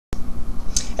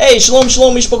Hey, shalom,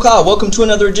 shalom, mishpocha. Welcome to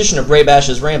another edition of Ray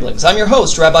Bash's Ramblings. I'm your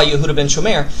host, Rabbi Yehuda ben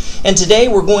Shomer, and today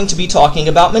we're going to be talking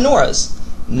about menorahs.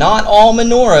 Not all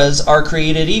menorahs are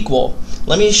created equal.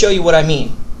 Let me show you what I mean.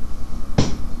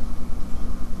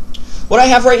 What I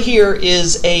have right here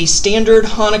is a standard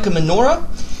Hanukkah menorah.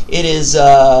 It is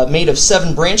made of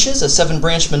 7 branches, a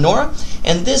 7-branch menorah,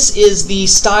 and this is the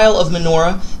style of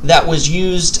menorah that was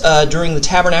used during the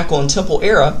Tabernacle and Temple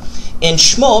era. In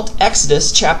Shemot,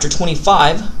 Exodus chapter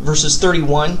 25, verses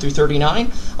 31 through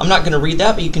 39, I'm not going to read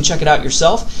that, but you can check it out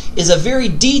yourself, is a very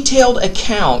detailed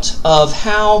account of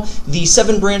how the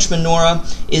 7-branch menorah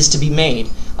is to be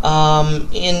made.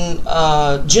 In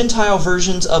Gentile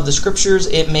versions of the scriptures,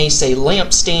 it may say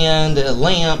lampstand,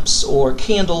 lamps, or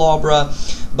candelabra,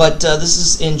 but this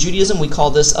is in Judaism, we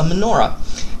call this a menorah.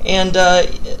 And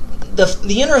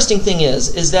the interesting thing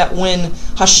is that when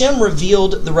Hashem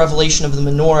revealed the revelation of the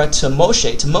menorah to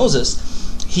Moshe, to Moses,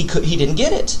 he didn't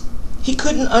get it. He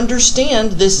couldn't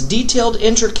understand this detailed,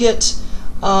 intricate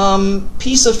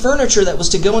piece of furniture that was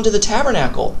to go into the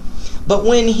tabernacle. But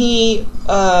when he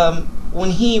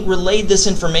relayed this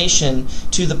information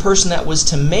to the person that was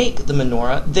to make the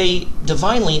menorah, they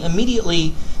divinely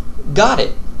immediately got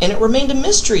it. And it remained a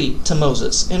mystery to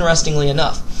Moses, interestingly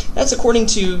enough. That's according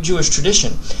to Jewish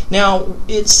tradition. Now,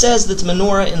 it says that the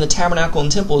menorah in the tabernacle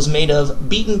and temple is made of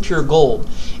beaten pure gold.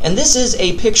 And this is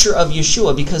a picture of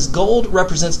Yeshua because gold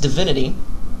represents divinity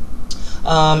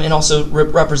and also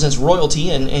represents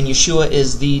royalty, and Yeshua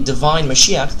is the divine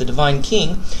Mashiach, the divine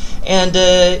king. And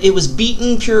it was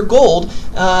beaten pure gold.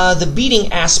 The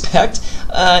beating aspect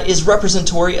is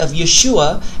representatory of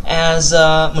Yeshua as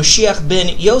Mashiach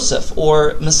ben Yosef,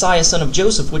 or Messiah son of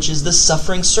Joseph, which is the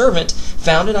suffering servant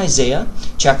found in Isaiah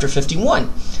chapter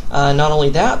 51. Not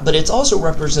only that, but it's also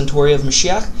representatory of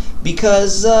Mashiach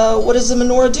because what does the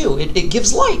menorah do? It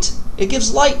gives light. It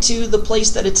gives light to the place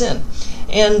that it's in.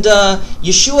 And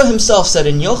Yeshua himself said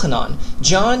in Yochanan,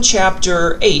 John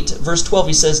chapter 8, verse 12,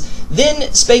 he says,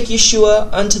 Then spake Yeshua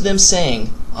unto them,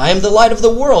 saying, I am the light of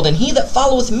the world, and he that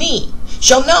followeth me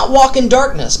shall not walk in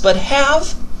darkness, but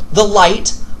have the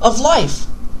light of life.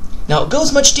 Now, it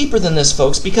goes much deeper than this,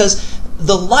 folks, because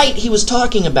the light he was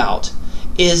talking about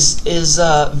is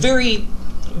very,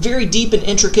 very deep and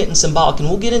intricate and symbolic, and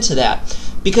we'll get into that.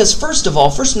 Because first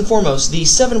and foremost, the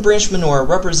 7-branch menorah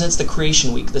represents the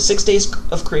creation week, the 6 days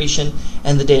of creation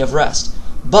and the day of rest.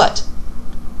 But,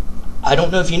 I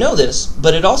don't know if you know this,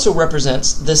 but it also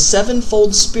represents the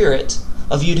 7-fold spirit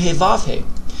of Yud-Heh-Vav-Heh.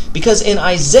 Because in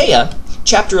Isaiah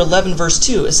chapter 11 verse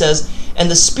 2, it says,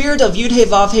 And the spirit of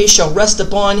Yud-Heh-Vav-Heh shall rest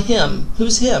upon him.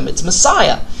 Who's him? It's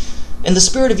Messiah. And the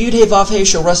spirit of Yud-Heh-Vav-Heh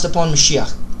shall rest upon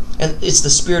Mashiach. And it's the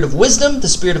spirit of wisdom, the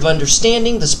spirit of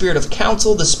understanding, the spirit of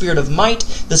counsel, the spirit of might,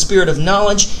 the spirit of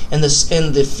knowledge, and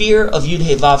the fear of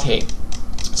Yud-Heh-Vav-Heh.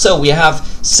 So we have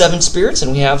 7 spirits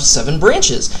and we have 7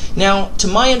 branches. Now, to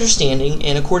my understanding,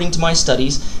 and according to my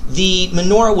studies, the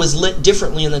menorah was lit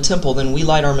differently in the temple than we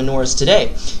light our menorahs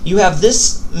today. You have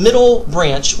this middle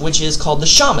branch, which is called the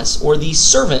shamus, or the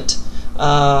servant.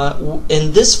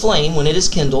 And this flame, when it is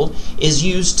kindled, is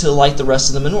used to light the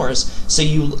rest of the menorahs. So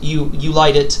you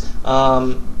light it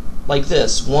like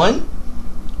this: 1,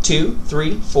 2,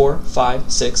 3, 4,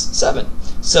 5, 6, 7.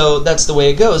 So that's the way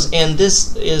it goes. And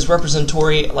this is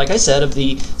representatory, like I said, of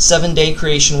the 7-day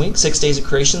creation week, 6 days of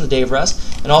creation, the day of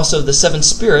rest, and also the 7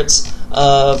 spirits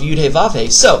of Yud-Heh-Vav-Heh.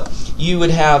 So you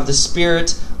would have the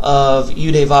spirit of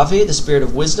Yud-Heh-Vav-Heh, the spirit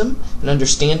of wisdom and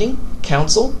understanding,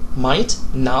 counsel, might,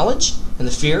 knowledge, and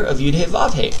the fear of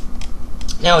Yud-Heh-Vav-Heh.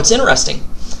 Now, it's interesting.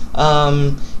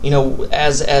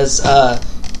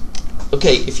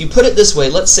 Okay, if you put it this way,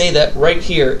 let's say that right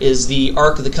here is the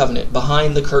Ark of the Covenant,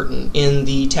 behind the curtain in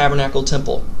the Tabernacle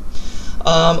Temple.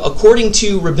 According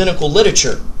to rabbinical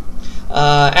literature,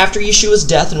 after Yeshua's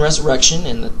death and resurrection,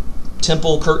 and the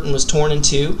temple curtain was torn in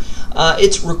two,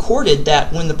 it's recorded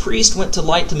that when the priest went to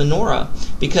light the menorah,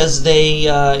 because they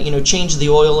changed the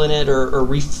oil in it, or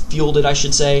refueled it, I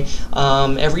should say,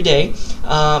 every day,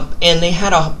 and they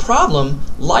had a problem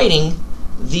lighting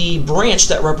the branch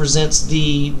that represents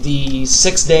the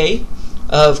 6th day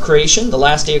of creation, the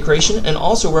last day of creation, and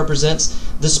also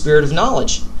represents the spirit of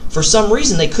knowledge. For some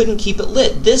reason, they couldn't keep it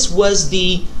lit. This was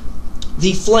the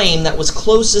flame that was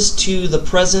closest to the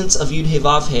presence of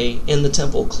Yud-Heh-Vav-Heh in the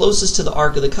temple, closest to the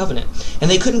Ark of the Covenant,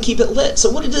 and they couldn't keep it lit. So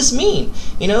what did this mean?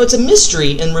 It's a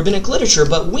mystery in rabbinic literature,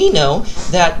 but we know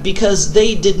that because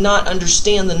they did not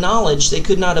understand the knowledge, they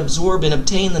could not absorb and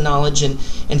obtain the knowledge and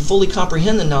fully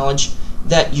comprehend the knowledge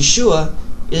that Yeshua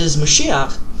is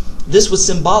Mashiach, this was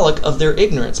symbolic of their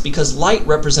ignorance, because light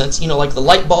represents, like the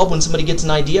light bulb, when somebody gets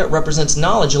an idea, it represents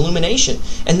knowledge, illumination.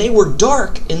 And they were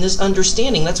dark in this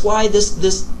understanding. That's why this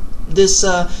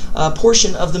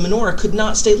portion of the menorah could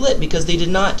not stay lit, because they did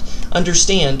not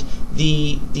understand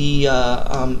the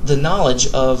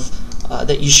knowledge of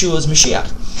that Yeshua is Mashiach.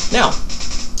 Now,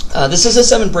 this is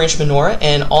a 7-branch menorah,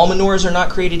 and all menorahs are not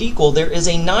created equal. There is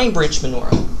a 9-branch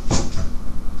menorah.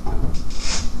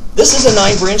 This is a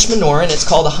 9-branch menorah, and it's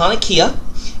called a Hanukkah.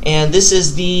 And this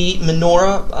is the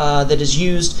menorah that is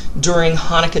used during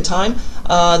Hanukkah time.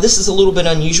 This is a little bit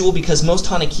unusual, because most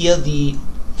Hanukkah, the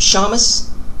shamus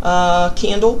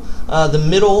candle, the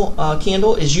middle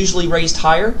candle, is usually raised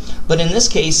higher. But in this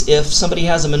case, if somebody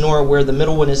has a menorah where the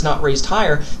middle one is not raised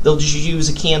higher, they'll just use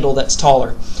a candle that's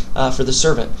taller for the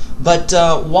servant. But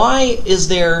why is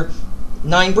there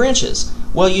 9 branches?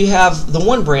 Well, you have the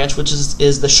 1 branch, which is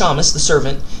the shamus, the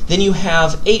servant. Then you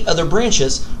have 8 other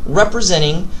branches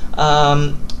representing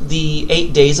the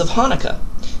 8 days of Hanukkah.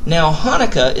 Now,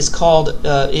 Hanukkah is called,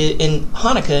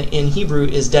 Hanukkah in Hebrew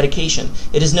is dedication.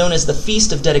 It is known as the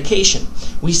Feast of Dedication.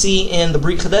 We see in the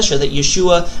Brit Chadesha that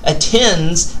Yeshua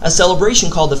attends a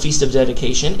celebration called the Feast of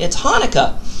Dedication. It's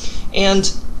Hanukkah.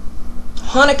 And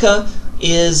Hanukkah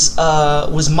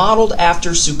was modeled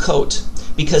after Sukkot,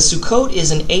 because Sukkot is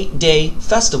an 8-day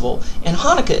festival, and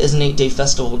Hanukkah is an 8-day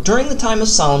festival. During the time of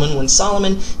Solomon, when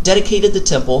Solomon dedicated the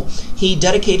temple, he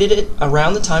dedicated it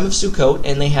around the time of Sukkot,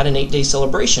 and they had an 8-day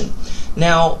celebration.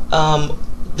 Now,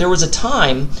 there was a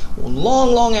time,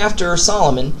 long after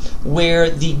Solomon, where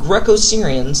the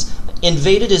Greco-Syrians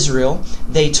invaded Israel.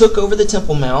 They took over the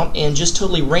Temple Mount and just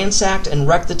totally ransacked and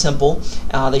wrecked the temple.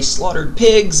 They slaughtered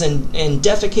pigs and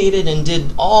defecated and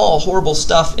did all horrible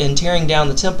stuff in tearing down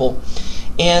the temple.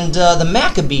 And the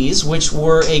Maccabees, which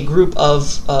were a group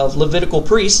of Levitical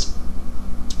priests,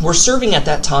 were serving at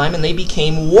that time, and they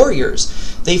became warriors.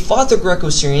 They fought the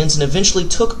Greco-Syrians and eventually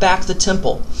took back the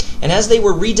temple. And as they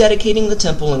were rededicating the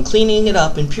temple and cleaning it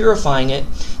up and purifying it,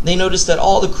 they noticed that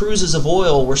all the cruises of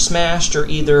oil were smashed or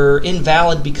either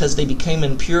invalid because they became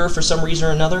impure for some reason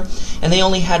or another, and they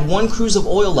only had 1 cruse of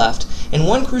oil left. And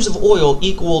 1 cruse of oil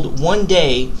equaled 1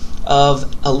 day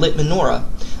of a lit menorah.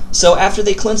 So after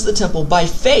they cleansed the temple, by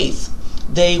faith,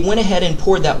 they went ahead and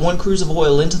poured that 1 cruse of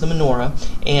oil into the menorah,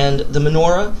 and the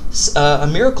menorah, a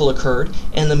miracle occurred,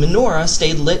 and the menorah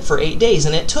stayed lit for 8 days.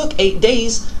 And it took 8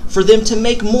 days for them to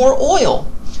make more oil.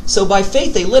 So by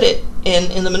faith they lit it,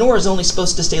 and the menorah is only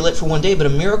supposed to stay lit for 1 day, but a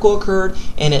miracle occurred,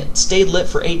 and it stayed lit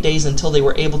for 8 days until they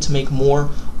were able to make more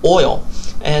oil.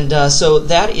 And so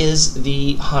that is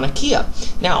the Hanukkah.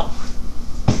 Now,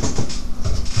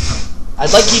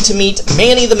 I'd like you to meet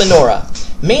Manny the Menorah.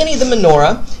 Manny the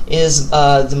Menorah is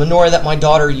the menorah that my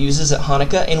daughter uses at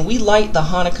Hanukkah, and we light the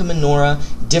Hanukkah menorah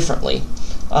differently.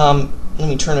 Let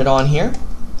me turn it on here.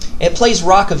 It plays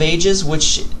Rock of Ages,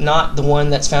 which not the one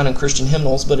that's found in Christian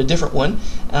hymnals, but a different one.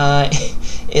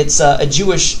 It's a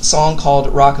Jewish song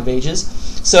called Rock of Ages.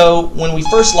 So when we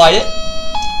first light it,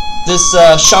 this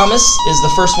shamus is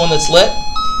the first one that's lit,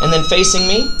 and then facing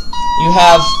me, you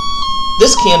have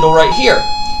this candle right here.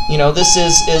 This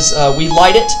is we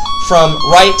light it from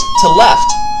right to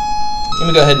left. Let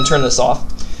me go ahead and turn this off.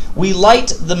 We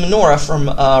light the menorah from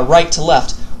right to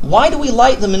left. Why do we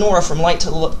light the menorah from right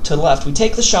to left? We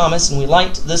take the shamus and we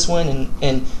light this one,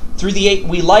 and through the 8,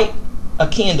 we light a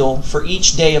candle for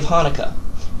each day of Hanukkah.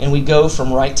 And we go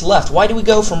from right to left. Why do we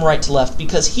go from right to left?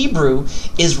 Because Hebrew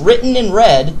is written and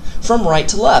read from right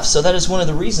to left. So that is one of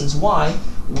the reasons why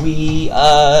we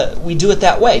do it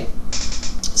that way.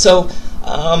 So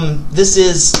this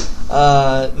is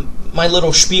my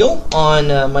little spiel on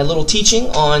my little teaching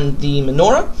on the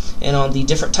menorah and on the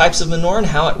different types of menorah and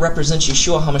how it represents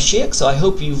Yeshua HaMashiach. So I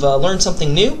hope you've learned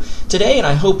something new today, and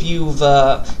I hope you've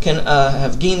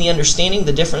have gained the understanding,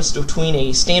 the difference between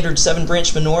a standard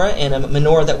 7-branch menorah and a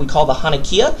menorah that we call the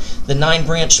Hanukkah, the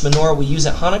 9-branch menorah we use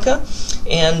at Hanukkah.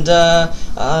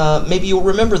 And maybe you'll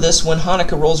remember this when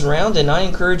Hanukkah rolls around, and I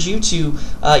encourage you to,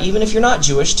 even if you're not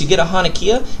Jewish, to get a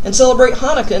Hanukkah and celebrate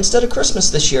Hanukkah instead of Christmas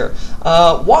this year.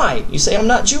 Why? You say, I'm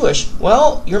not Jewish.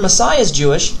 Well, your Messiah is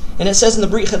Jewish, and it says in the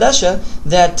Brit Chadesha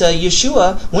that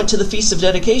Yeshua went to the Feast of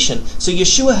Dedication. So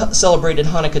Yeshua celebrated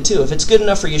Hanukkah too. If it's good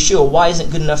enough for Yeshua, why isn't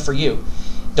it good enough for you?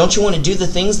 Don't you want to do the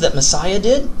things that Messiah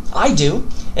did? I do.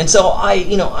 And so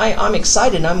I'm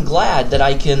excited and I'm glad that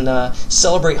I can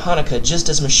celebrate Hanukkah just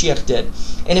as Mashiach did.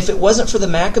 And if it wasn't for the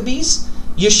Maccabees,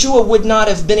 Yeshua would not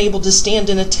have been able to stand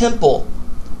in a temple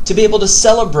to be able to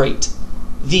celebrate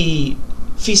the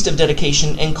Feast of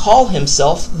Dedication and call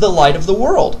himself the light of the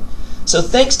world. So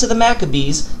thanks to the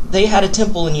Maccabees, they had a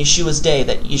temple in Yeshua's day,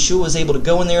 that Yeshua was able to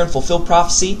go in there and fulfill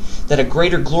prophecy, that a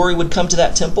greater glory would come to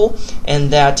that temple,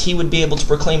 and that he would be able to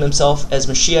proclaim himself as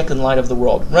Mashiach and light of the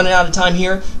world. Running out of time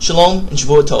here. Shalom and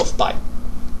Shavuot Tov. Bye.